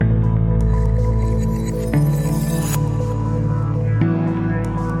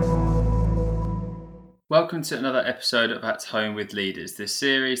Welcome to another episode of At Home with Leaders, this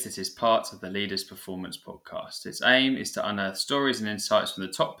series that is part of the Leaders Performance Podcast. Its aim is to unearth stories and insights from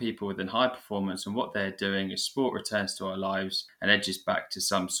the top people within high performance and what they're doing as sport returns to our lives and edges back to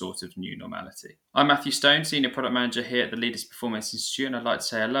some sort of new normality. I'm Matthew Stone, Senior Product Manager here at the Leaders Performance Institute, and I'd like to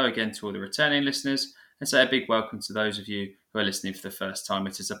say hello again to all the returning listeners and say a big welcome to those of you who are listening for the first time.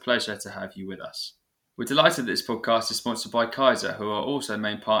 It is a pleasure to have you with us. We're delighted that this podcast is sponsored by Kaiser, who are also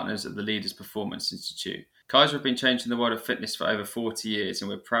main partners at the Leaders Performance Institute. Kaiser have been changing the world of fitness for over 40 years, and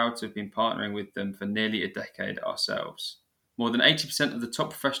we're proud to have been partnering with them for nearly a decade ourselves. More than 80% of the top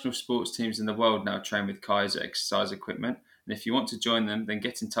professional sports teams in the world now train with Kaiser exercise equipment, and if you want to join them, then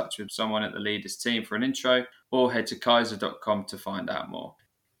get in touch with someone at the Leaders team for an intro, or head to kaiser.com to find out more.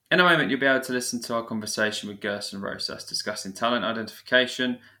 In a moment, you'll be able to listen to our conversation with Gerson Rosas discussing talent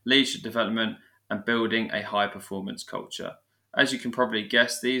identification, leadership development, and building a high-performance culture. As you can probably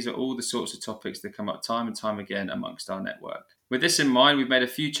guess, these are all the sorts of topics that come up time and time again amongst our network. With this in mind, we've made a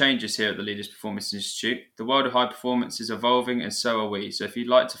few changes here at the Leaders Performance Institute. The world of high performance is evolving, and so are we. So if you'd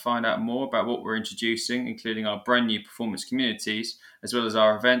like to find out more about what we're introducing, including our brand new performance communities, as well as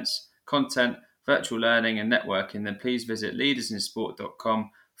our events, content, virtual learning and networking, then please visit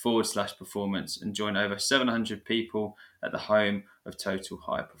leadersinsport.com/performance and join over 700 people at the home of total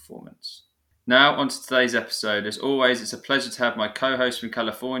high performance. Now, on to today's episode. As always, it's a pleasure to have my co-host from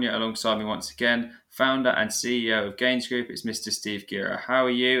California alongside me once again, founder and CEO of Gains Group. It's Mr. Steve Guerra. How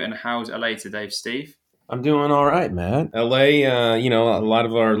are you and how's LA today, Steve? I'm doing all right, Matt. LA, a lot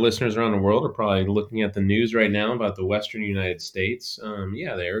of our listeners around the world are probably looking at the news right now about the Western United States. The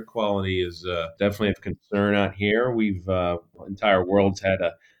air quality is definitely of concern out here. The entire world's had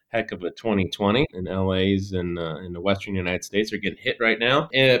a heck of a 2020, and LA's and in the Western United States are getting hit right now.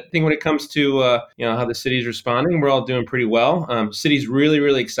 And I think when it comes to how the city's responding, we're all doing pretty well. City's really,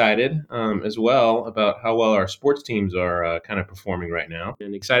 really excited as well about how well our sports teams are kind of performing right now,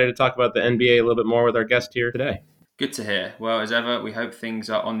 and excited to talk about the NBA a little bit more with our guest here today. Good to hear. Well, as ever, we hope things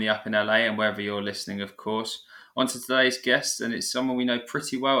are on the up in LA and wherever you're listening, of course. On to today's guest, and it's someone we know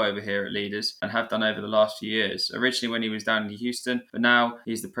pretty well over here at Leaders and have done over the last few years. Originally when he was down in Houston, but now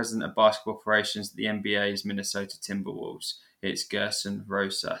he's the president of basketball operations at the NBA's Minnesota Timberwolves. It's Gerson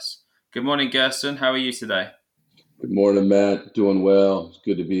Rosas. Good morning, Gerson. How are you today? Good morning, Matt. Doing well. It's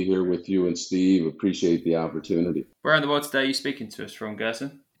good to be here with you and Steve. Appreciate the opportunity. Where in the world today are you speaking to us from,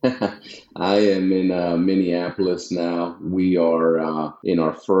 Gerson? I am in Minneapolis now. We are in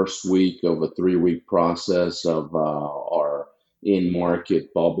our first week of a 3-week process of our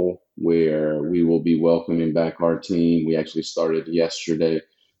in-market bubble where we will be welcoming back our team. We actually started yesterday.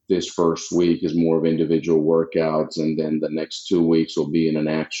 This first week is more of individual workouts, and then the next 2 weeks will be in an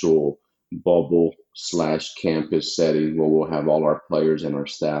actual bubble/campus setting where we'll have all our players and our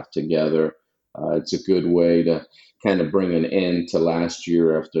staff together. It's a good way to kind of bring an end to last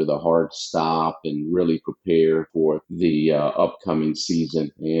year after the hard stop and really prepare for the upcoming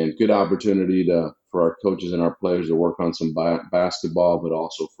season. And good opportunity for our coaches and our players to work on some basketball, but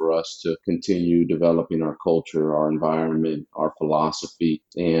also for us to continue developing our culture, our environment, our philosophy,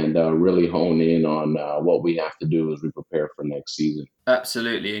 and really hone in on what we have to do as we prepare for next season.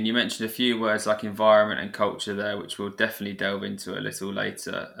 Absolutely. And you mentioned a few words like environment and culture there, which we'll definitely delve into a little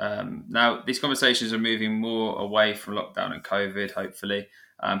later. Now, these conversations are moving more away from lockdown and COVID, hopefully.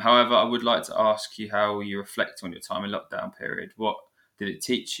 However, I would like to ask you how you reflect on your time in lockdown period. What did it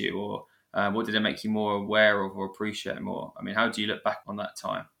teach you, or what did it make you more aware of or appreciate more? I mean, how do you look back on that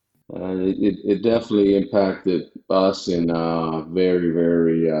time? It definitely impacted us in very,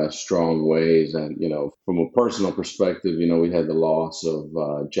 very strong ways. And, from a personal perspective, we had the loss of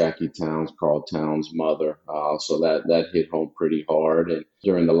Jackie Towns, Carl Towns' mother. So that hit home pretty hard. And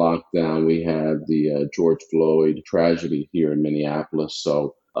during the lockdown, we had the George Floyd tragedy here in Minneapolis.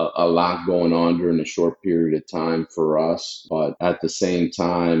 So a lot going on during a short period of time for us. But at the same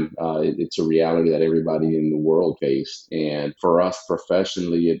time, it's a reality that everybody in the world faced. And for us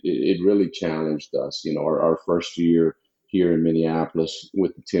professionally, it really challenged us. Our first year here in Minneapolis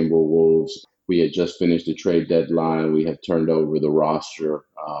with the Timberwolves, we had just finished the trade deadline. We had turned over the roster,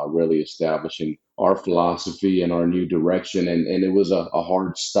 really establishing our philosophy and our new direction. And it was a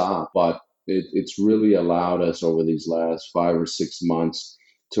hard stop, but it's really allowed us over these last 5 or 6 months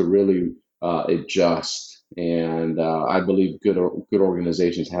to really adjust. And I believe good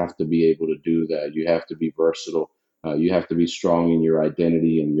organizations have to be able to do that. You have to be versatile. You have to be strong in your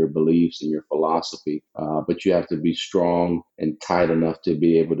identity and your beliefs and your philosophy, but you have to be strong and tight enough to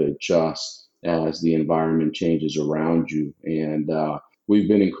be able to adjust as the environment changes around you. And we've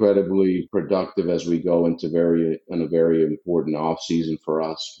been incredibly productive as we go into a very important off season for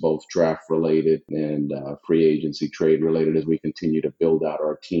us, both draft related and free agency trade related, as we continue to build out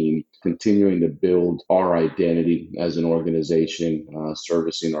our team, continuing to build our identity as an organization,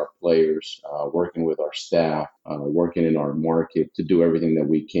 servicing our players, working with our staff, working in our market to do everything that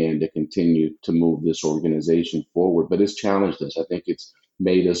we can to continue to move this organization forward. But it's challenged us. I think it's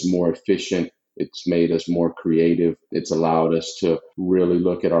made us more efficient. It's made us more creative. It's allowed us to really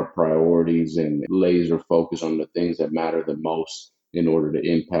look at our priorities and laser focus on the things that matter the most in order to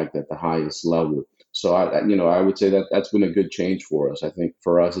impact at the highest level. So I would say that that's been a good change for us. I think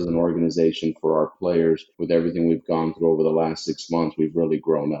for us as an organization, for our players, with everything we've gone through over the last 6 months, we've really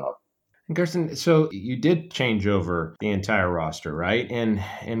grown up. And Gerson, so you did change over the entire roster, right? And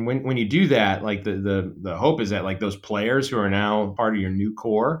when you do that, like the hope is that like those players who are now part of your new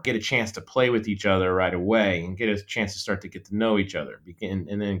core get a chance to play with each other right away and get a chance to start to get to know each other,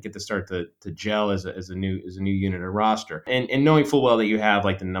 and then get to start to gel as a new unit of roster. And knowing full well that you have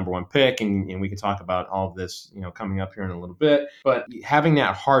like the number one pick, and we can talk about all of this, coming up here in a little bit. But having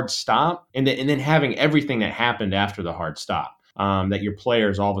that hard stop, and then having everything that happened after the hard stop. That your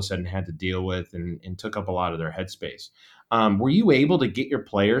players all of a sudden had to deal with and took up a lot of their headspace. Were you able to get your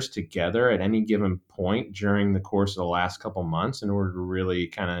players together at any given point during the course of the last couple months in order to really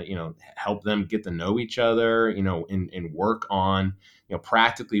kind of, help them get to know each other, and work on,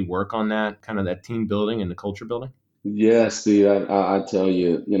 practically work on that kind of that team building and the culture building? Yes, Steve, I tell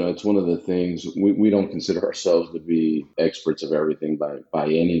you, it's one of the things we don't consider ourselves to be experts of everything by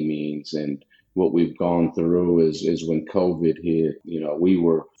any means. And what we've gone through is when COVID hit, we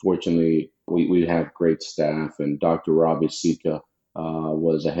were fortunately, we have great staff, and Dr. Robbie Sika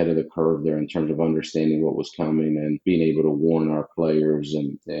was ahead of the curve there in terms of understanding what was coming and being able to warn our players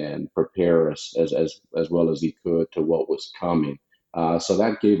and prepare us as well as he could to what was coming. So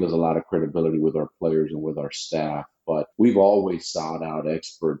that gave us a lot of credibility with our players and with our staff. But we've always sought out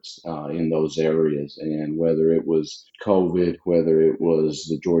experts in those areas. And whether it was COVID, whether it was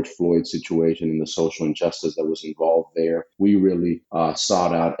the George Floyd situation and the social injustice that was involved there, we really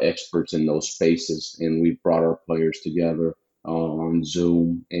sought out experts in those spaces. And we brought our players together on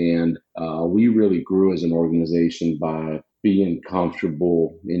Zoom. And we really grew as an organization by being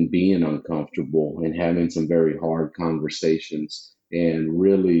comfortable in being uncomfortable and having some very hard conversations and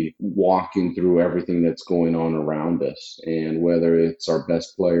really walking through everything that's going on around us. And whether it's our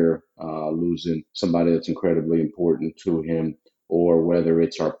best player losing somebody that's incredibly important to him, or whether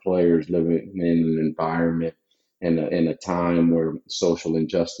it's our players living in an environment and a time where social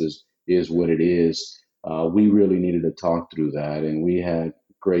injustice is what it is, we really needed to talk through that. And we had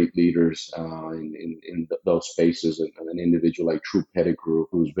great leaders in those spaces. An individual like True Pettigrew,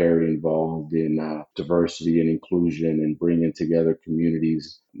 who's very involved in diversity and inclusion and bringing together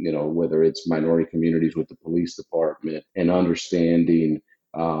communities, whether it's minority communities with the police department, and understanding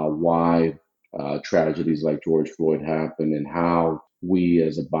why tragedies like George Floyd happened, and how we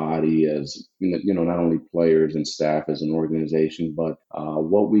as a body, as not only players and staff as an organization, but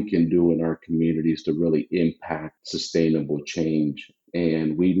what we can do in our communities to really impact sustainable change.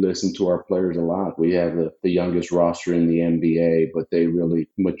 And we listen to our players a lot. We have the youngest roster in the NBA, but they really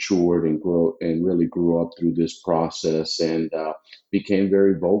matured and really grew up through this process and became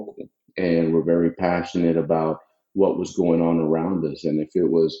very vocal and were very passionate about what was going on around us. And if it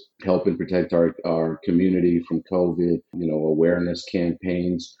was helping protect our community from COVID, awareness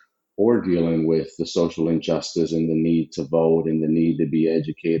campaigns, or dealing with the social injustice and the need to vote and the need to be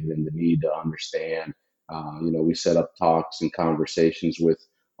educated and the need to understand. We set up talks and conversations with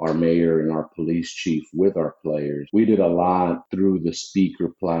our mayor and our police chief with our players. We did a lot through the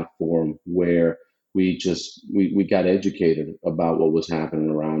speaker platform where we got educated about what was happening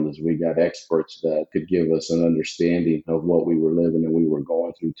around us. We got experts that could give us an understanding of what we were living and we were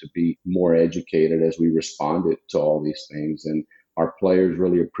going through to be more educated as we responded to all these things. And our players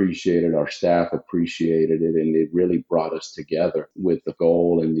really appreciated, our staff appreciated it, and it really brought us together with the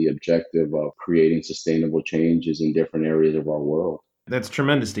goal and the objective of creating sustainable changes in different areas of our world. That's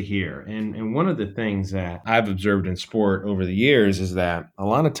tremendous to hear. And one of the things that I've observed in sport over the years is that a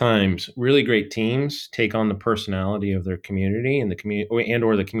lot of times really great teams take on the personality of their community, and the community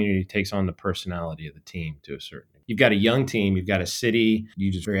or the community takes on the personality of the team to a certain You've got a young team, you've got a city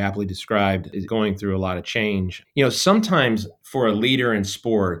you just very aptly described is going through a lot of change. Sometimes for a leader in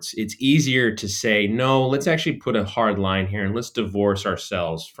sports, it's easier to say, no, let's actually put a hard line here and let's divorce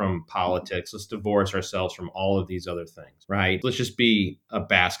ourselves from politics. Let's divorce ourselves from all of these other things, right? Let's just be a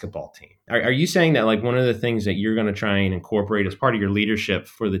basketball team. Are you saying that like one of the things that you're going to try and incorporate as part of your leadership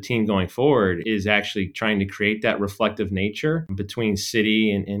for the team going forward is actually trying to create that reflective nature between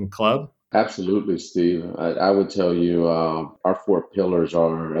city and club? Absolutely, Steve. I would tell you our four pillars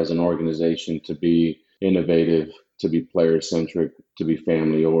are, as an organization, to be innovative, to be player centric, to be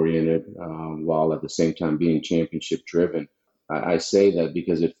family oriented, while at the same time being championship driven. I say that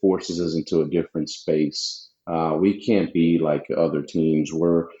because it forces us into a different space. We can't be like other teams.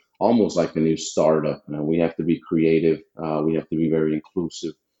 We're almost like a new startup. We have to be creative. We have to be very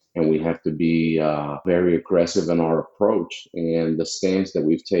inclusive, and we have to be very aggressive in our approach. And the stance that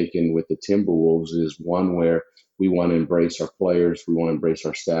we've taken with the Timberwolves is one where we want to embrace our players, we want to embrace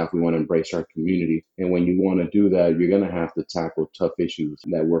our staff, we want to embrace our community. And when you want to do that, you're going to have to tackle tough issues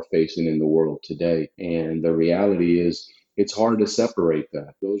that we're facing in the world today. And the reality is, it's hard to separate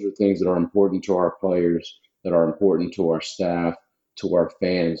that. Those are things that are important to our players, that are important to our staff, to our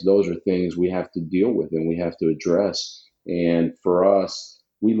fans. Those are things we have to deal with and we have to address. And for us,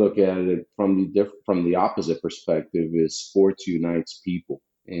 we look at it from the opposite perspective. Is sports unites people,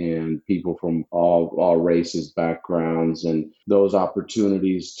 and people from all races, backgrounds, and those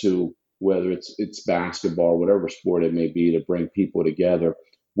opportunities to, whether it's basketball, whatever sport it may be, to bring people together.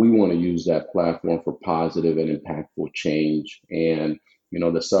 We want to use that platform for positive and impactful change. And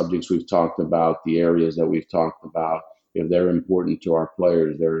the subjects we've talked about, the areas that we've talked about, if they're important to our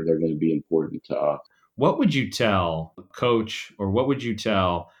players, they're going to be important to us. What would you tell a coach, or what would you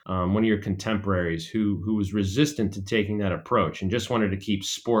tell one of your contemporaries who was resistant to taking that approach and just wanted to keep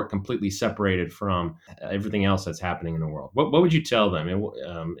sport completely separated from everything else that's happening in the world? What would you tell them,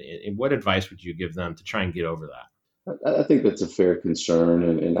 and what advice would you give them to try and get over that? I think that's a fair concern.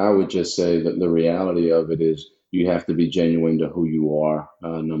 And I would just say that the reality of it is you have to be genuine to who you are,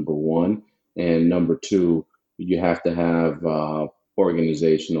 number one. And number two, you have to have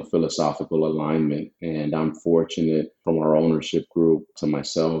organizational philosophical alignment. And I'm fortunate, from our ownership group to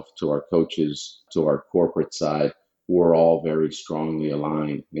myself, to our coaches, to our corporate side, we're all very strongly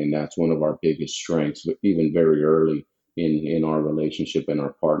aligned. And that's one of our biggest strengths, even very early in our relationship and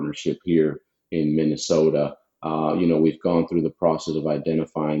our partnership here in Minnesota. We've gone through the process of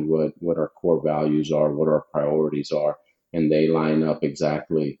identifying what our core values are, what our priorities are, and they line up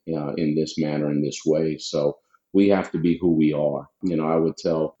exactly in this manner, in this way. So we have to be who we are. I would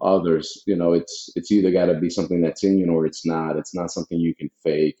tell others, it's either got to be something that's in you or it's not. It's not something you can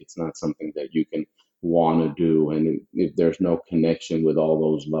fake. It's not something that you can want to do. And if there's no connection with all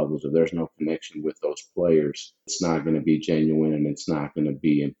those levels, if there's no connection with those players, it's not going to be genuine and it's not going to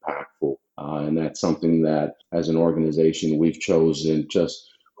be impactful. And that's something that, as an organization, we've chosen just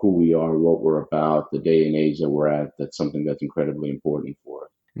who we are, what we're about, the day and age that we're at. That's something that's incredibly important for us.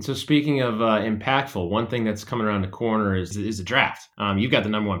 And so, speaking of impactful, one thing that's coming around the corner is the draft. You've got the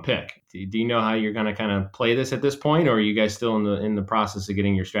number one pick. Do you know how you're going to kind of play this at this point, or are you guys still in the process of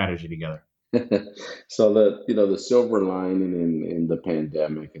getting your strategy together? So the silver lining in the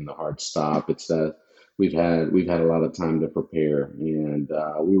pandemic and the hard stop, it's that we've had a lot of time to prepare, and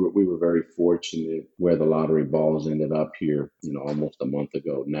we were very fortunate where the lottery balls ended up here, almost a month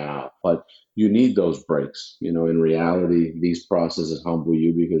ago now. But you need those breaks. In reality, these processes humble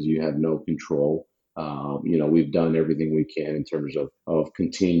you because you have no control. We've done everything we can in terms of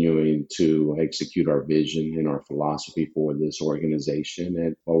continuing to execute our vision and our philosophy for this organization.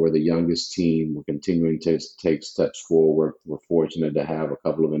 And while we're the youngest team, we're continuing to take steps forward. We're fortunate to have a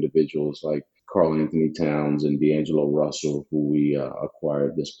couple of individuals like Karl-Anthony Towns and D'Angelo Russell, who we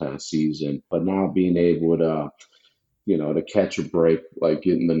acquired this past season. But now being able to catch a break, like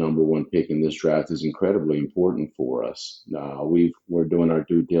getting the number one pick in this draft, is incredibly important for us. We're doing our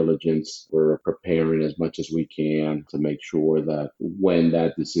due diligence. We're preparing as much as we can to make sure that when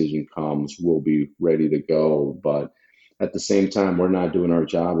that decision comes, we'll be ready to go. But at the same time, we're not doing our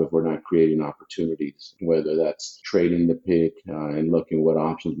job if we're not creating opportunities, whether that's trading the pick and looking what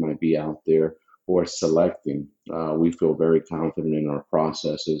options might be out there, or selecting. We feel very confident in our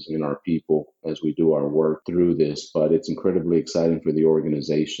processes, in our people, as we do our work through this. But it's incredibly exciting for the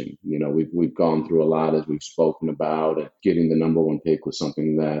organization. We've gone through a lot, as we've spoken about, and getting the number one pick was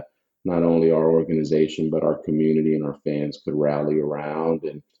something that not only our organization, but our community and our fans could rally around.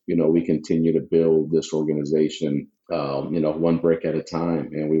 And, we continue to build this organization, one brick at a time.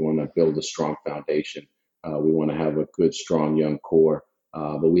 And we want to build a strong foundation. We want to have a good, strong, young core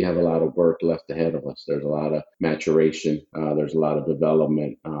But we have a lot of work left ahead of us. There's a lot of maturation. There's a lot of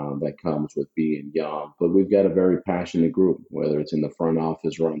development that comes with being young. But we've got a very passionate group, whether it's in the front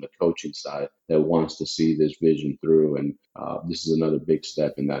office or on the coaching side, that wants to see this vision through. And this is another big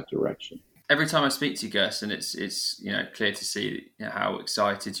step in that direction. Every time I speak to you, Gus, and it's clear to see how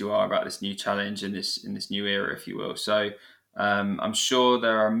excited you are about this new challenge and this new era, if you will. So I'm sure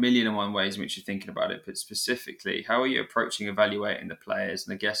there are a million and one ways in which you're thinking about it, but specifically, how are you approaching evaluating the players?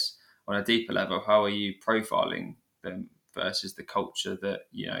 And I guess on a deeper level, how are you profiling them versus the culture that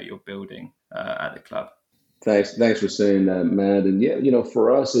you're building at the club? Thanks for saying that, Matt. And yeah,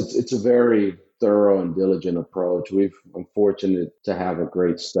 for us, it's a very thorough and diligent approach. I'm fortunate to have a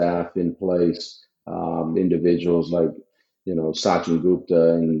great staff in place, individuals like Sachin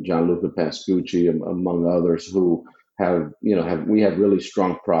Gupta and Gianluca Pascucci, among others, who we have really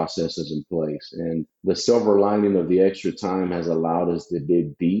strong processes in place. And the silver lining of the extra time has allowed us to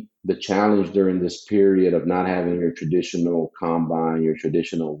dig deep. The challenge during this period of not having your traditional combine, your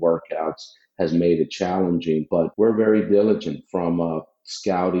traditional workouts, has made it challenging, but we're very diligent from a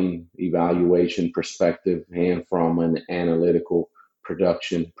scouting evaluation perspective and from an analytical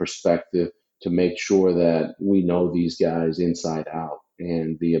production perspective to make sure that we know these guys inside out,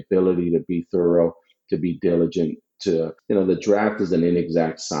 and the ability to be thorough, to be diligent. The draft is an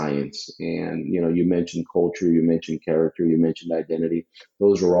inexact science, and you mentioned culture, you mentioned character, you mentioned identity.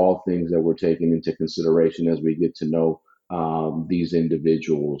 Those are all things that we're taking into consideration as we get to know these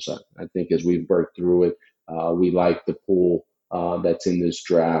individuals. I think as we've worked through it, we like the pool that's in this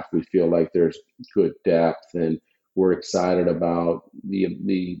draft. We feel like there's good depth, and we're excited about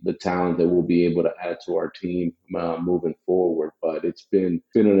the talent that we'll be able to add to our team moving forward. But it's been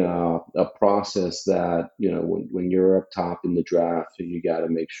a process that when you're up top in the draft, you got to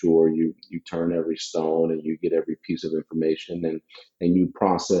make sure you turn every stone and you get every piece of information and you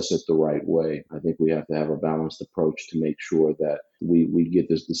process it the right way. I think we have to have a balanced approach to make sure that we get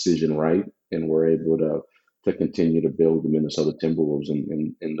this decision right, and we're able to continue to build the Minnesota Timberwolves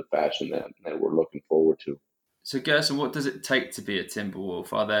in the fashion that we're looking forward to. So, Gerson, what does it take to be a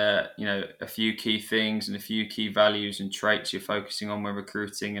Timberwolf? Are there, a few key things and a few key values and traits you're focusing on when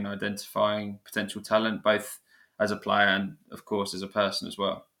recruiting and identifying potential talent, both as a player and, of course, as a person as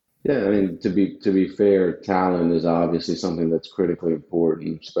well? Yeah, I mean, to be fair, talent is obviously something that's critically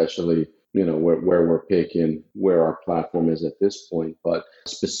important, especially where we're picking, where our platform is at this point. But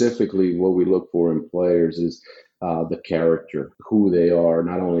specifically, what we look for in players is the character, who they are,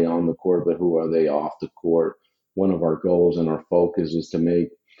 not only on the court, but who are they off the court. One of our goals and our focus is to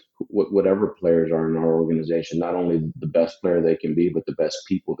make whatever players are in our organization not only the best player they can be, but the best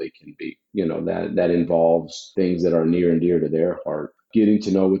people they can be. That involves things that are near and dear to their heart. Getting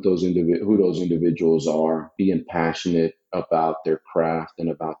to know who those individuals are, being passionate about their craft and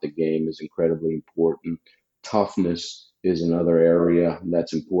about the game is incredibly important. Toughness is another area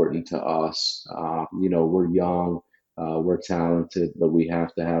that's important to us. We're young. We're talented, but we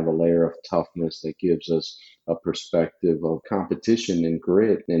have to have a layer of toughness that gives us a perspective of competition and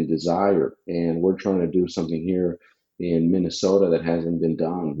grit and desire. And we're trying to do something here in Minnesota that hasn't been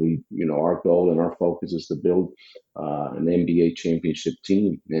done. Our goal and our focus is to build an NBA championship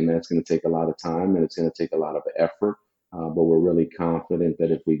team, and that's going to take a lot of time and it's going to take a lot of effort. But we're really confident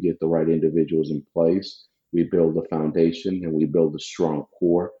that if we get the right individuals in place, we build a foundation and we build a strong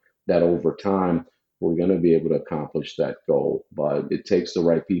core that over time we're going to be able to accomplish that goal. But it takes the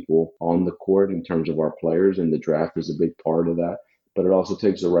right people on the court in terms of our players, and the draft is a big part of that. But it also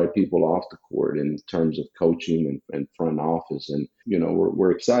takes the right people off the court in terms of coaching and front office. And,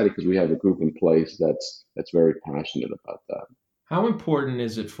 we're excited because we have a group in place that's very passionate about that. How important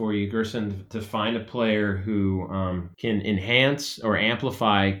is it for you, Gerson, to find a player who can enhance or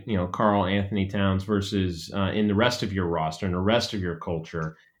amplify, Karl Anthony Towns versus in the rest of your roster and the rest of your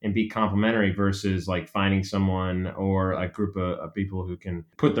culture, and be complementary versus like finding someone or a group of people who can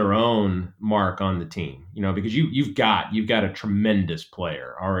put their own mark on the team? Because you've got a tremendous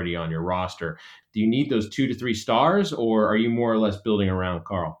player already on your roster. Do you need those 2 to 3 stars, or are you more or less building around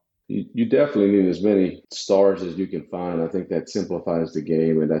Karl? You definitely need as many stars as you can find. I think that simplifies the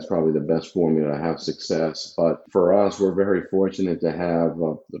game, and that's probably the best formula to have success. But for us, we're very fortunate to have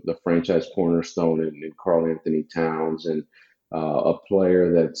the franchise cornerstone in Karl Anthony Towns, and a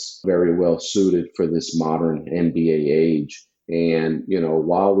player that's very well suited for this modern NBA age. And,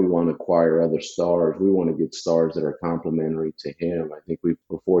 while we want to acquire other stars, we want to get stars that are complementary to him. I think we're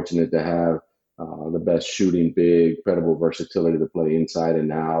fortunate to have the best shooting big, incredible versatility to play inside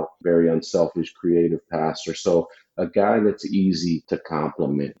and out, very unselfish, creative passer. So a guy that's easy to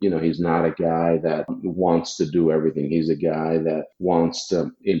compliment. He's not a guy that wants to do everything. He's a guy that wants to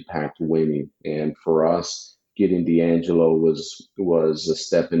impact winning. And for us, getting D'Angelo was a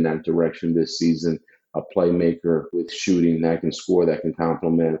step in that direction this season. A playmaker with shooting that can score, that can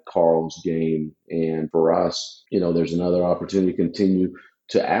complement Carl's game. And for us, there's another opportunity to continue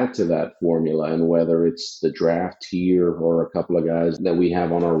to add to that formula. And whether it's the draft here or a couple of guys that we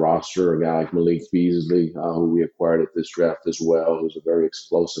have on our roster, a guy like Malik Beasley, who we acquired at this draft as well, who's a very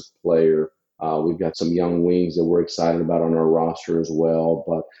explosive player. We've got some young wings that we're excited about on our roster as well.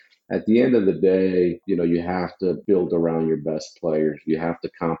 But at the end of the day, you have to build around your best players. You have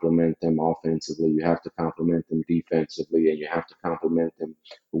to complement them offensively. You have to complement them defensively, and you have to complement them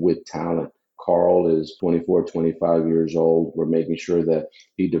with talent. Carl is 24, 25 years old. We're making sure that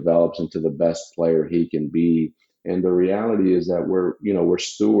he develops into the best player he can be. And the reality is that we're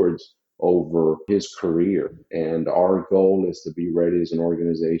stewards over his career. And our goal is to be ready as an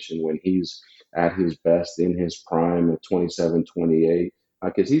organization when he's at his best in his prime at 27, 28,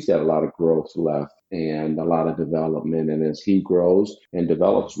 because he's got a lot of growth left and a lot of development. And as he grows and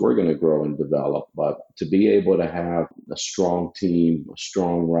develops, we're going to grow and develop. But to be able to have a strong team, a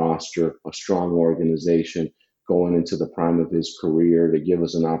strong roster, a strong organization going into the prime of his career to give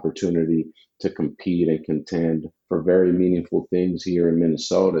us an opportunity to compete and contend for very meaningful things here in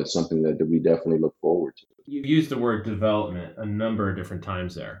Minnesota is something that we definitely look forward to. You've used the word development a number of different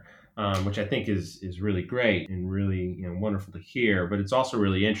times there. Which I think is really great and really wonderful to hear. But it's also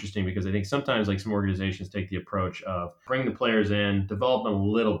really interesting because I think sometimes like some organizations take the approach of bring the players in, develop them a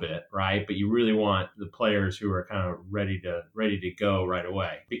little bit, right? But you really want the players who are kind of ready to go right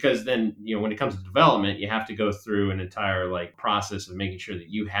away. Because then when it comes to development, you have to go through an entire process of making sure that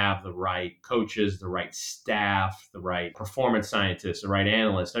you have the right coaches, the right staff, the right performance scientists, the right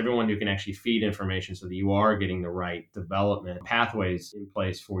analysts, everyone who can actually feed information so that you are getting the right development pathways in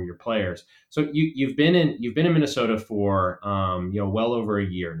place for your players. So you've been in Minnesota for well over a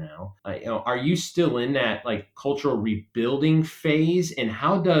year now. Are you still in that cultural rebuilding phase? And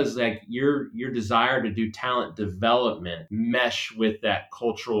how does your desire to do talent development mesh with that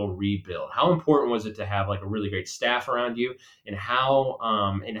cultural rebuild? How important was it to have a really great staff around you? And how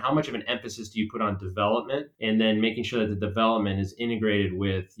much of an emphasis do you put on development and then making sure that the development is integrated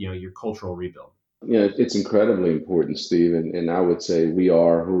with your cultural rebuild? It's incredibly important, Steve. And I would say we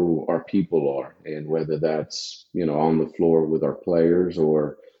are who our people are. And whether that's, on the floor with our players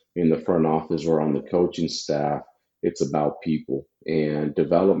or in the front office or on the coaching staff, it's about people. And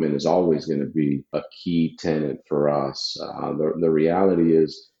development is always going to be a key tenet for us. The reality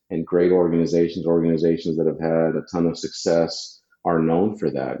is, and great organizations that have had a ton of success are known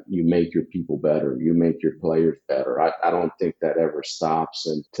for that. You make your people better. You make your players better. I don't think that ever stops.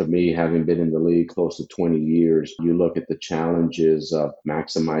 And to me, having been in the league close to 20 years, you look at the challenges of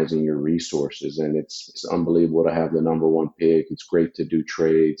maximizing your resources. And it's unbelievable to have the number one pick. It's great to do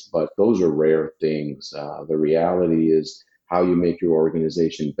trades, but those are rare things. The reality is how you make your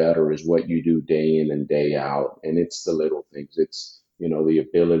organization better is what you do day in and day out. And it's the little things. It's, the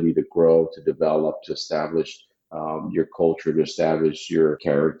ability to grow, to develop, to establish your culture, to establish your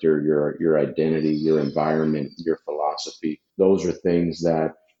character, your identity, your environment, your philosophy. Those are things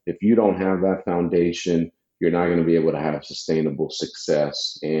that if you don't have that foundation, you're not going to be able to have sustainable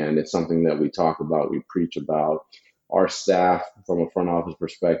success. And it's something that we talk about, we preach about. Our staff, from a front office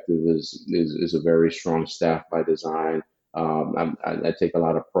perspective, is a very strong staff by design. I take a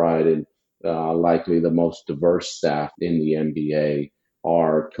lot of pride in likely the most diverse staff in the NBA.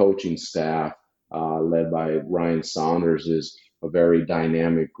 Our coaching staff, led by Ryan Saunders, is a very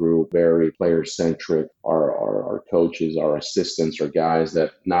dynamic group, very player-centric. Our coaches, our assistants are guys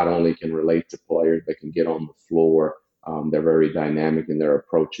that not only can relate to players, but can get on the floor. They're very dynamic in their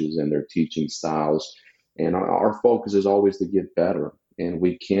approaches and their teaching styles. And our focus is always to get better. And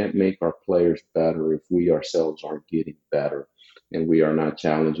we can't make our players better if we ourselves aren't getting better. And we are not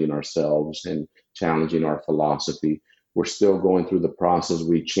challenging ourselves and challenging our philosophy. We're still going through the process.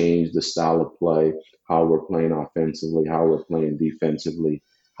 We changed the style of play, how we're playing offensively, how we're playing defensively,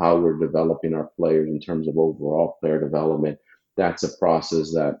 how we're developing our players in terms of overall player development. That's a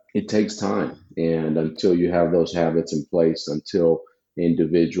process that it takes time. And until you have those habits in place, until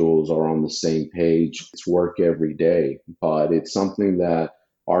individuals are on the same page, it's work every day. But it's something that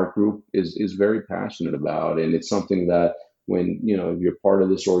our group is very passionate about. And it's something that when, if you're part of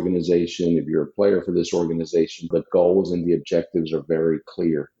this organization, if you're a player for this organization, the goals and the objectives are very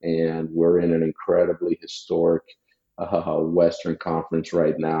clear. And we're in an incredibly historic Western Conference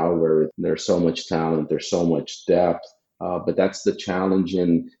right now where there's so much talent, there's so much depth. But that's the challenge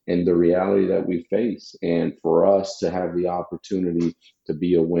and the reality that we face. And for us to have the opportunity to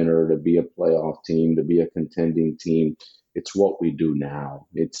be a winner, to be a playoff team, to be a contending team, it's what we do now.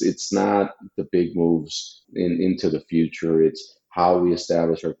 It's not the big moves into the future. It's how we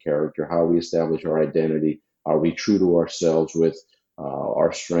establish our character, how we establish our identity. Are we true to ourselves with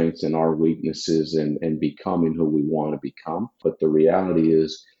our strengths and our weaknesses and becoming who we want to become? But the reality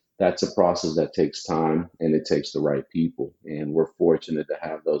is that's a process that takes time and it takes the right people. And we're fortunate to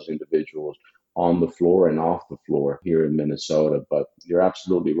have those individuals on the floor and off the floor here in Minnesota. But you're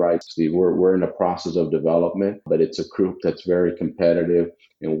absolutely right, Steve. We're in a process of development, but it's a group that's very competitive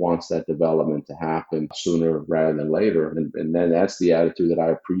and wants that development to happen sooner rather than later. And then that's the attitude that I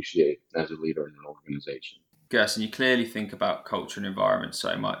appreciate as a leader in an organization. Gus, and you clearly think about culture and environment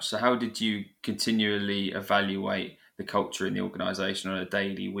so much. So how did you continually evaluate the culture in the organisation on a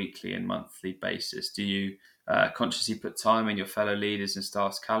daily, weekly and monthly basis? Do you consciously put time in your fellow leaders and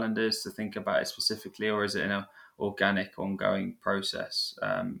staff's calendars to think about it specifically, or is it an organic, ongoing process?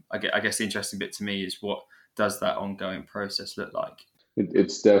 I guess the interesting bit to me is, what does that ongoing process look like?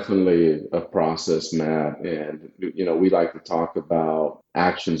 It's definitely a process, Matt. And, we like to talk about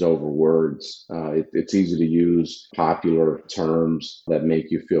actions over words. It's easy to use popular terms that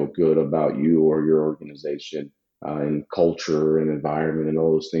make you feel good about you or your organization. And culture and environment and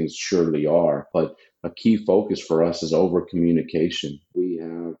all those things surely are. But a key focus for us is over communication. We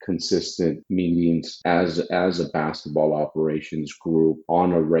have consistent meetings as a basketball operations group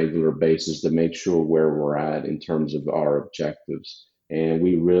on a regular basis to make sure where we're at in terms of our objectives. And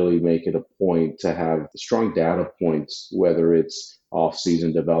we really make it a point to have strong data points, whether it's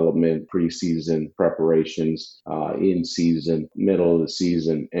off-season development, preseason preparations, in season, middle of the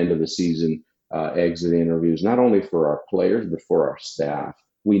season, end of the season, exit interviews, not only for our players, but for our staff.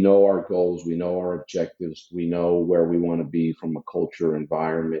 We know our goals, we know our objectives, we know where we want to be from a culture,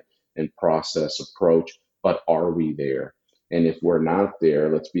 environment, and process approach, but are we there? And if we're not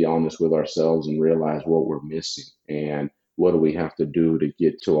there, let's be honest with ourselves and realize what we're missing and what do we have to do to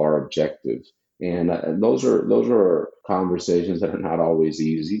get to our objectives. And those are conversations that are not always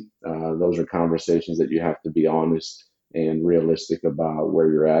easy. Those are conversations that you have to be honest and realistic about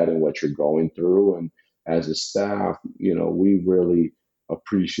where you're at and what you're going through. And as a staff, we really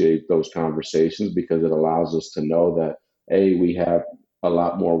appreciate those conversations because it allows us to know that A, we have a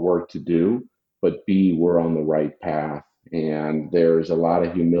lot more work to do, but B, we're on the right path. And there's a lot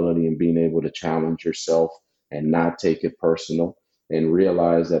of humility in being able to challenge yourself and not take it personal and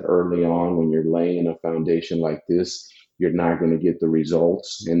realize that early on when you're laying a foundation like this, you're not going to get the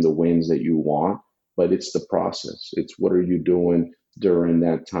results and the wins that you want. But it's the process. It's what are you doing during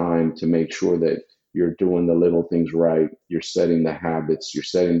that time to make sure that you're doing the little things right. You're setting the habits, you're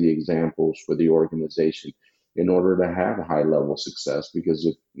setting the examples for the organization in order to have a high level success. Because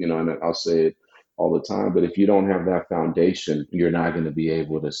if, and I'll say it all the time, but if you don't have that foundation, you're not going to be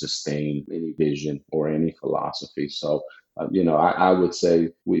able to sustain any vision or any philosophy. So I would say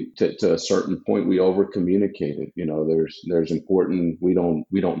to a certain point we over communicated. There's important. We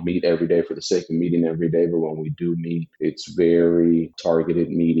don't meet every day for the sake of meeting every day, but when we do meet, it's very targeted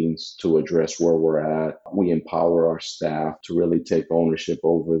meetings to address where we're at. We empower our staff to really take ownership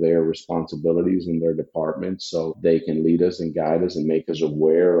over their responsibilities in their departments, so they can lead us and guide us and make us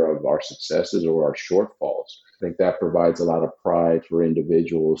aware of our successes or our shortfalls. I think that provides a lot of pride for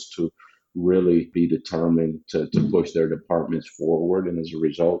individuals to really be determined to push their departments forward, and as a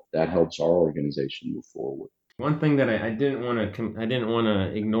result, that helps our organization move forward. One thing that I didn't want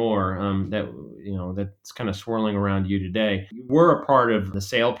to ignore that's kind of swirling around you today. You were a part of the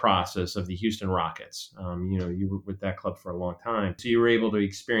sale process of the Houston Rockets. You were with that club for a long time, so you were able to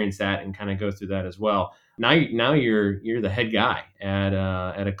experience that and kind of go through that as well. Now you're the head guy at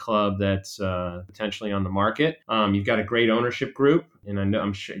a club that's potentially on the market. You've got a great ownership group, and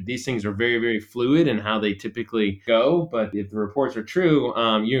I'm sure these things are very, very fluid in how they typically go. But if the reports are true,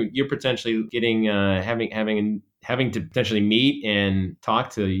 you're potentially getting having to potentially meet and talk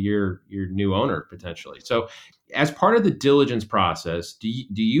to your new owner potentially. So, as part of the diligence process, do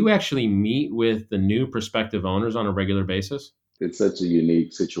you actually meet with the new prospective owners on a regular basis? It's such a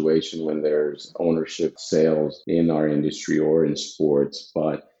unique situation when there's ownership sales in our industry or in sports,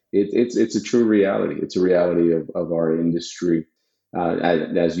 but it's a true reality. It's a reality of our industry.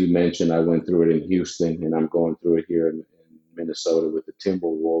 As you mentioned, I went through it in Houston, and I'm going through it here in Minnesota with the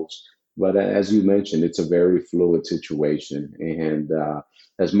Timberwolves. But as you mentioned, it's a very fluid situation. And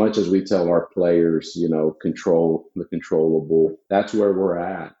as much as we tell our players, control the controllable, that's where we're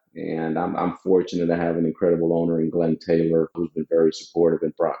at. And I'm fortunate to have an incredible owner in Glenn Taylor, who's been very supportive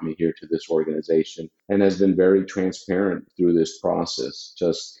and brought me here to this organization and has been very transparent through this process,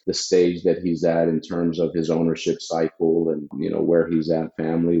 just the stage that he's at in terms of his ownership cycle and, where he's at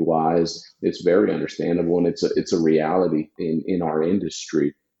family wise. It's very understandable, and it's a reality in our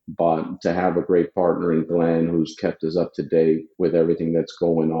industry. But to have a great partner in Glenn who's kept us up to date with everything that's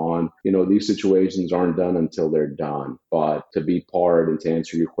going on, these situations aren't done until they're done. But to be part and to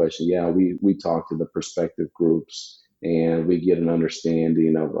answer your question, yeah, we talk to the prospective groups and we get an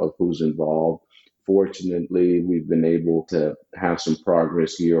understanding of who's involved. Fortunately, we've been able to have some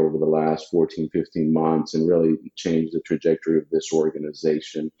progress here over the last 14, 15 months and really change the trajectory of this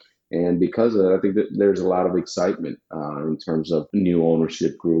organization. And because of that, I think that there's a lot of excitement in terms of new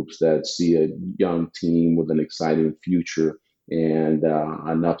ownership groups that see a young team with an exciting future and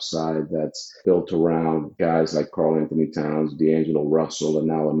an upside that's built around guys like Karl-Anthony Towns, D'Angelo Russell, and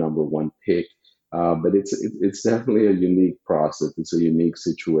now a number one pick. But it's definitely a unique process. It's a unique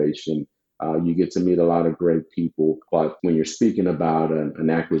situation. You get to meet a lot of great people, but when you're speaking about an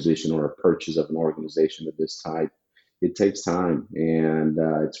acquisition or a purchase of an organization of this type, it takes time and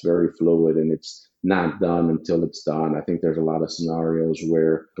it's very fluid and it's not done until it's done. I think there's a lot of scenarios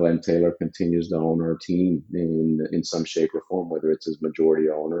where Glenn Taylor continues to own our team in some shape or form, whether it's as majority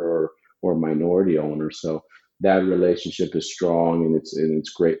owner or minority owner. So that relationship is strong and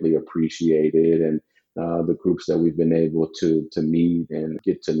it's greatly appreciated. And the groups that we've been able to meet and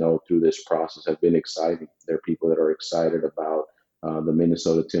get to know through this process have been exciting. There are people that are excited about the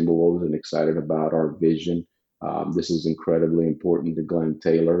Minnesota Timberwolves and excited about our vision. This is incredibly important to Glenn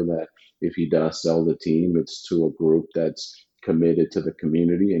Taylor that if he does sell the team, it's to a group that's committed to the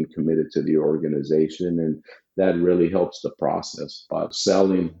community and committed to the organization. And that really helps the process. But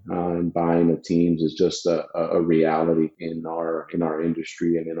selling and buying of teams is just a reality in our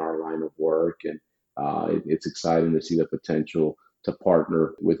industry and in our line of work. And it's exciting to see the potential to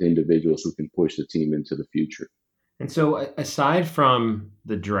partner with individuals who can push the team into the future. And so aside from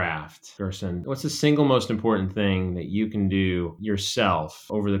the draft, Gerson, what's the single most important thing that you can do yourself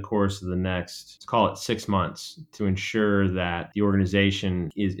over the course of the next, let's call it 6 months, to ensure that the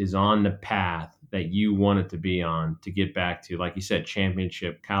organization is on the path that you want it to be on to get back to, like you said,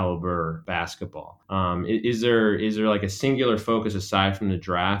 championship caliber basketball? Is there like a singular focus aside from the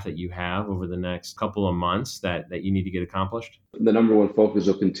draft that you have over the next couple of months that you need to get accomplished? The number one focus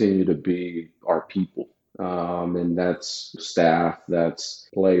will continue to be our people. And that's staff, that's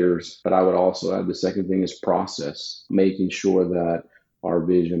players. But I would also add the second thing is process, making sure that our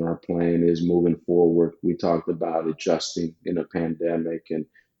vision, our plan is moving forward. We talked about adjusting in a pandemic and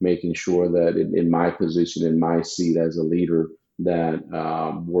making sure that in my position, in my seat as a leader, that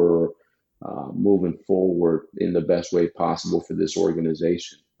we're moving forward in the best way possible for this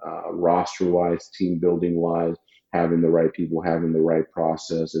organization, roster-wise, team building-wise. Having the right people, having the right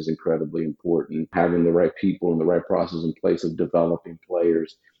process is incredibly important. Having the right people and the right process in place of developing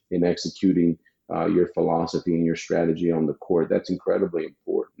players and executing your philosophy and your strategy on the court, that's incredibly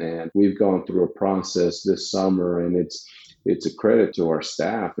important. And we've gone through a process this summer, and it's a credit to our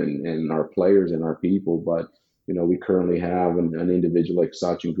staff and our players and our people. But we currently have an individual like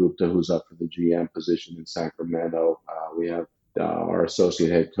Sachin Gupta who's up for the GM position in Sacramento. We have our associate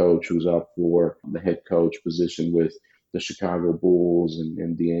head coach who's up for the head coach position with the Chicago Bulls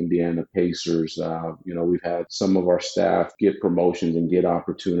and the Indiana Pacers. We've had some of our staff get promotions and get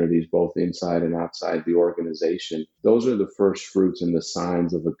opportunities both inside and outside the organization. Those are the first fruits and the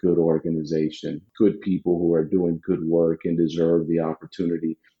signs of a good organization, good people who are doing good work and deserve the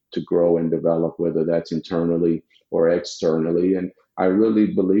opportunity to grow and develop, whether that's internally or externally. And I really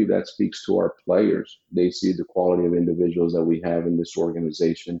believe that speaks to our players. They see the quality of individuals that we have in this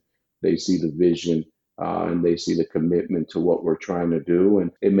organization. They see the vision and they see the commitment to what we're trying to do. And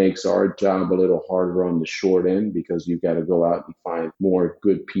it makes our job a little harder on the short end because you've got to go out and find more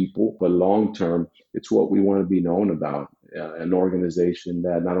good people. But long term, it's what we want to be known about, an organization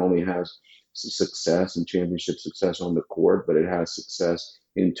that not only has success and championship success on the court, but it has success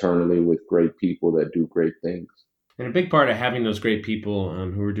internally with great people that do great things. And a big part of having those great people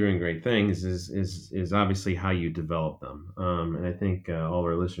who are doing great things is obviously how you develop them. And I think all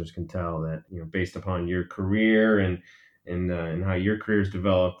our listeners can tell that, based upon your career and how your career's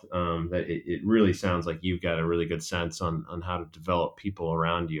developed, that it really sounds like you've got a really good sense on how to develop people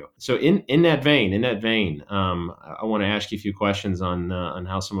around you. So in that vein, I want to ask you a few questions on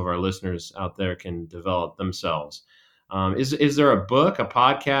how some of our listeners out there can develop themselves. Is there a book, a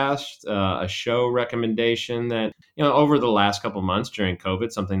podcast, a show recommendation that, over the last couple of months during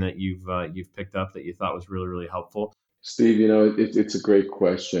COVID, something that you've picked up that you thought was really, really helpful? Steve, it's a great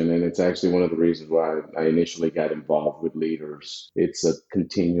question, and it's actually one of the reasons why I initially got involved with leaders. It's a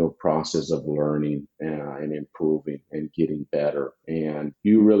continual process of learning and improving and getting better. And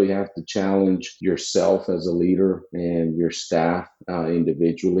you really have to challenge yourself as a leader and your staff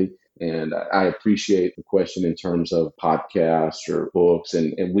individually. And I appreciate the question in terms of podcasts or books,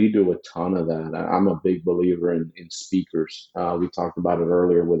 and we do a ton of that. I'm a big believer in speakers. We talked about it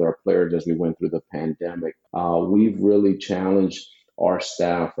earlier with our players as we went through the pandemic. We've really challenged our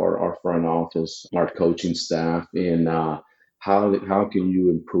staff, our front office, our coaching staff in how can you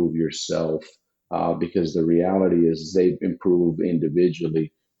improve yourself? Because the reality is they improve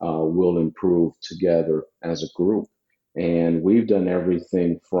individually, will improve together as a group. And we've done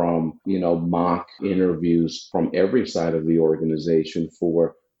everything from, mock interviews from every side of the organization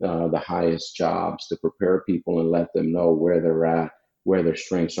for the highest jobs to prepare people and let them know where they're at, where their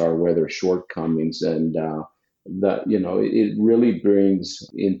strengths are, where their shortcomings. And it really brings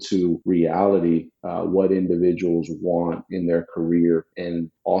into reality what individuals want in their career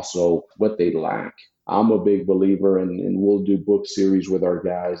and also what they lack. I'm a big believer, and we'll do book series with our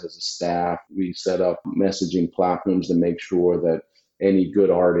guys as a staff. We set up messaging platforms to make sure that any good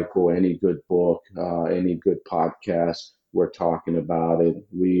article, any good book, any good podcast, we're talking about it.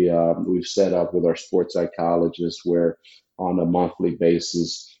 We've set up with our sports psychologists where on a monthly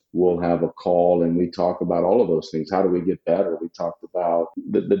basis we'll have a call and we talk about all of those things. How do we get better? We talked about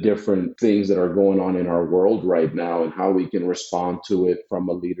the different things that are going on in our world right now and how we can respond to it from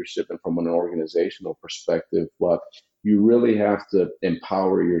a leadership and from an organizational perspective. But you really have to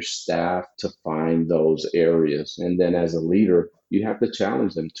empower your staff to find those areas. And then as a leader, you have to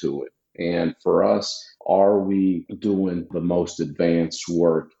challenge them to it. And for us, are we doing the most advanced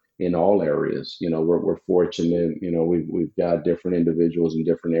work in all areas? We're fortunate, we've got different individuals in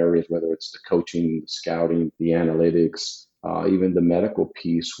different areas, whether it's the coaching, the scouting, the analytics, even the medical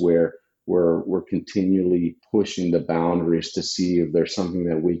piece where we're continually pushing the boundaries to see if there's something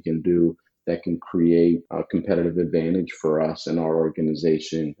that we can do that can create a competitive advantage for us and our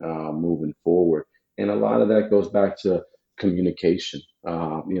organization moving forward. And a lot of that goes back to communication.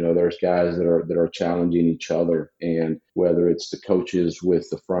 There's guys that are challenging each other, and whether it's the coaches with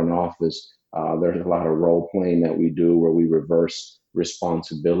the front office, there's a lot of role playing that we do where we reverse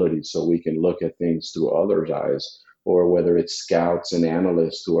responsibility so we can look at things through others' eyes. Or whether it's scouts and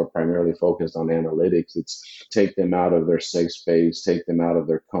analysts who are primarily focused on analytics, it's take them out of their safe space, take them out of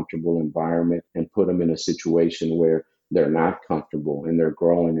their comfortable environment, and put them in a situation where they're not comfortable and they're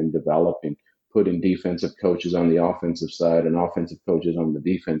growing and developing. Putting defensive coaches on the offensive side and offensive coaches on the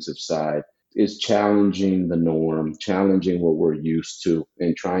defensive side is challenging the norm, challenging what we're used to,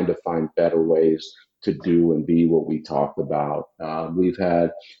 and trying to find better ways to do and be what we talked about. We've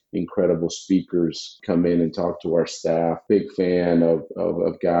had incredible speakers come in and talk to our staff. Big fan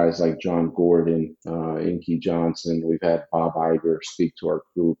of guys like John Gordon, Inky Johnson. We've had Bob Iger speak to our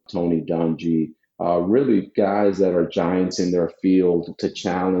group, Tony Dungy. Really guys that are giants in their field to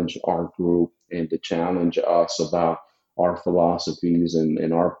challenge our group and to challenge us about our philosophies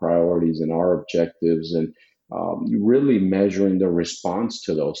and our priorities and our objectives, and really measuring the response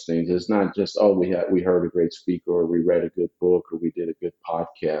to those things. It's not just, we heard a great speaker or we read a good book or we did a good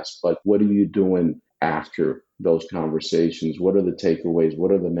podcast, but what are you doing after those conversations? What are the takeaways?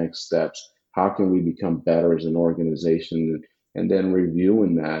 What are the next steps? How can we become better as an organization? And then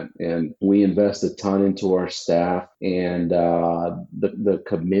reviewing that. And we invest a ton into our staff, and the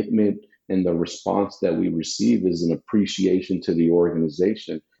commitment and the response that we receive is an appreciation to the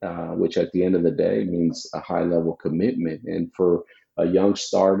organization, which at the end of the day means a high level commitment. And for a young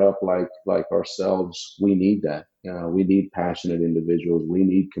startup like ourselves, we need that. We need passionate individuals. We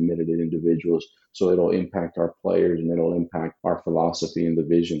need committed individuals. So it'll impact our players and it'll impact our philosophy and the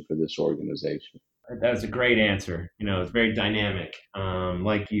vision for this organization. That's a great answer. It's very dynamic,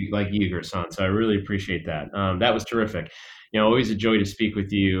 like you, Gerson. So I really appreciate that. That was terrific. Always a joy to speak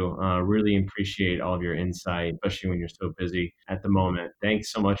with you. Really appreciate all of your insight, especially when you're so busy at the moment.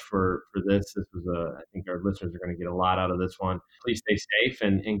 Thanks so much for this. This was I think our listeners are going to get a lot out of this one. Please stay safe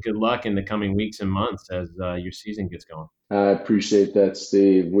and good luck in the coming weeks and months as your season gets going. I appreciate that,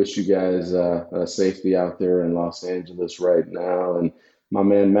 Steve. Wish you guys safety out there in Los Angeles right now. And my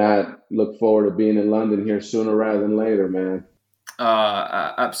man, Matt, look forward to being in London here sooner rather than later, man.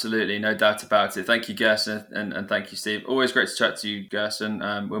 Absolutely, no doubt about it. Thank you, Gerson, and thank you, Steve. Always great to chat to you, Gerson.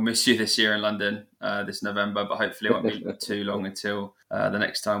 We'll miss you this year in London this November, but hopefully it won't be too long until the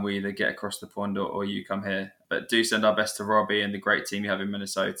next time we either get across the pond or you come here. But do send our best to Robbie and the great team you have in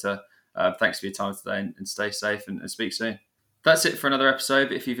Minnesota. Thanks for your time today, and stay safe and speak soon. That's it for another episode.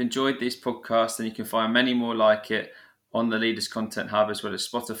 But if you've enjoyed this podcast, then you can find many more like it on the Leaders Content Hub, as well as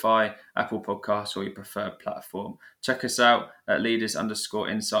Spotify, Apple Podcasts, or your preferred platform. Check us out at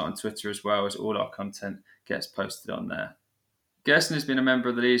leaders_insight on Twitter, as well, as all our content gets posted on there. Gerson has been a member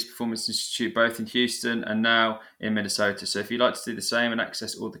of the Leaders Performance Institute both in Houston and now in Minnesota. So if you'd like to do the same and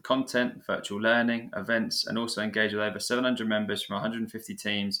access all the content, virtual learning, events, and also engage with over 700 members from 150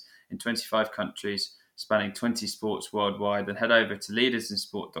 teams in 25 countries, spanning 20 sports worldwide, then head over to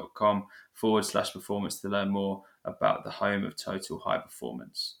leadersinsport.com/performance to learn more about the home of total high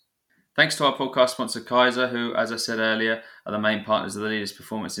performance. Thanks to our podcast sponsor, Kaiser, who, as I said earlier, are the main partners of the Leaders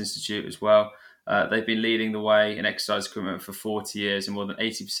Performance Institute as well. They've been leading the way in exercise equipment for 40 years, and more than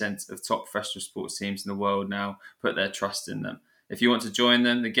 80% of top professional sports teams in the world now put their trust in them. If you want to join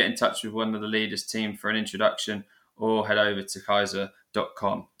them, then get in touch with one of the Leaders team for an introduction, or head over to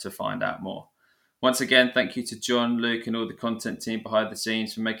kaiser.com to find out more. Once again, thank you to John, Luke, and all the content team behind the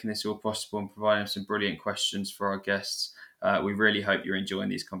scenes for making this all possible and providing some brilliant questions for our guests. We really hope you're enjoying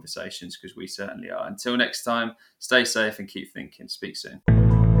these conversations, because we certainly are. Until next time, stay safe and keep thinking. Speak soon.